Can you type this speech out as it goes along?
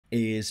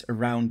is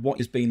around what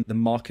has been the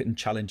market and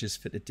challenges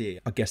for the year.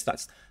 I guess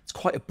it's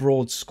quite a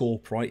broad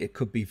scope, right? It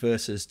could be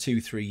versus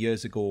 2-3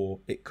 years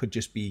ago. It could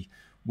just be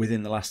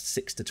within the last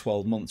 6 to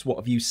 12 months. What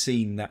have you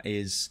seen that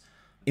is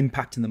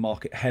impacting the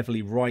market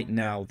heavily right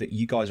now that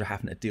you guys are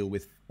having to deal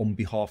with on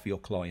behalf of your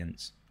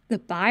clients? The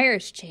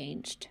buyer's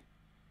changed.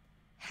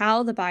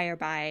 How the buyer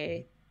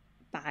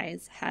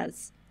buys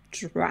has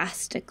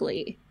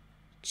drastically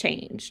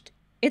changed.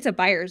 It's a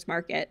buyer's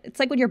market. It's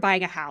like when you're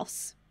buying a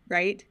house,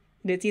 right?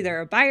 It's either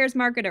a buyer's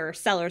market or a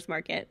seller's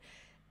market.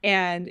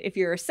 And if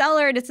you're a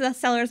seller and it's a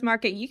seller's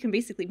market, you can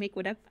basically make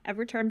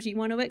whatever terms you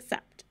want to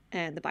accept.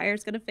 And the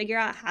buyer's going to figure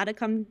out how to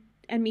come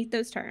and meet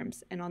those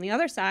terms. And on the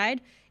other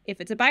side, if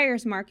it's a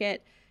buyer's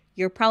market,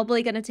 you're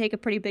probably going to take a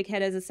pretty big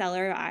hit as a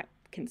seller. I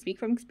can speak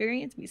from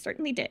experience. We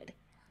certainly did.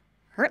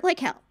 Hurt like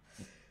hell.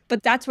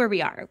 But that's where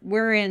we are.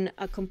 We're in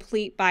a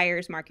complete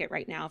buyer's market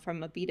right now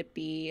from a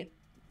B2B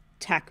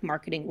tech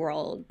marketing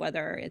world,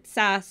 whether it's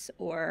SaaS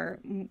or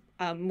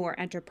a more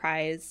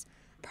enterprise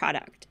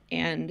product.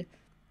 And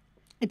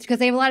it's because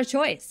they have a lot of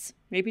choice,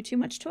 maybe too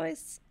much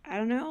choice. I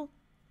don't know.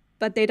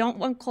 But they don't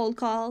want cold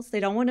calls. They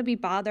don't want to be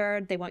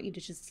bothered. They want you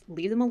to just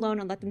leave them alone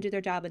and let them do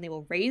their job. And they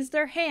will raise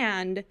their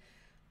hand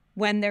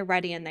when they're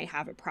ready and they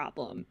have a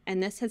problem.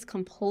 And this has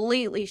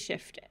completely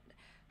shifted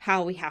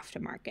how we have to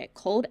market.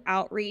 Cold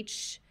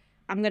outreach,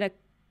 I'm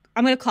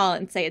gonna call it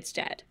and say it's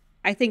dead.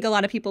 I think a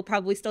lot of people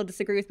probably still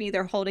disagree with me.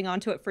 They're holding on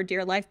to it for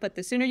dear life. But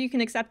the sooner you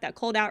can accept that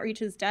cold outreach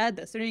is dead,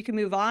 the sooner you can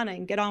move on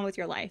and get on with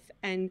your life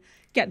and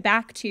get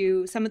back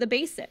to some of the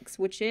basics,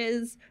 which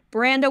is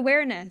brand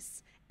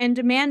awareness and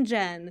demand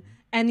gen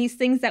and these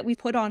things that we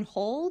put on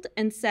hold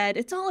and said,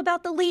 it's all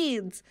about the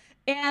leads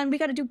and we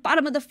got to do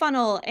bottom of the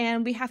funnel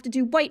and we have to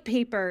do white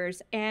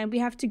papers and we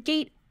have to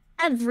gate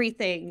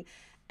everything.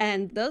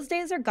 And those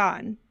days are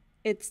gone.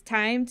 It's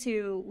time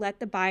to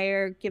let the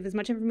buyer give as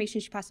much information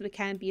as she possibly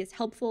can, be as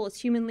helpful as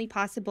humanly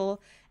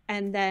possible,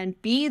 and then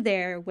be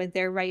there when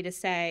they're ready to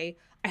say,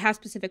 I have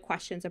specific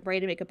questions, I'm ready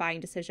to make a buying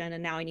decision,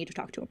 and now I need to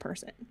talk to a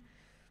person.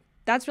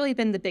 That's really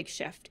been the big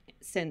shift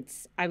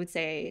since, I would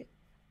say,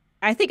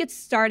 I think it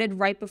started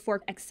right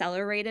before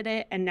accelerated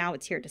it, and now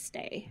it's here to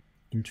stay.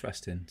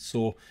 Interesting.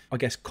 So I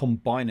guess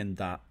combining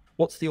that,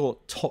 what's your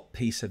top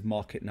piece of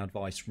marketing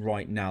advice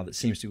right now that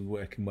seems to be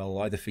working well,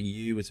 either for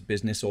you as a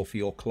business or for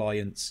your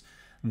clients,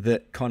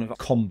 that kind of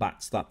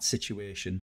combats that situation?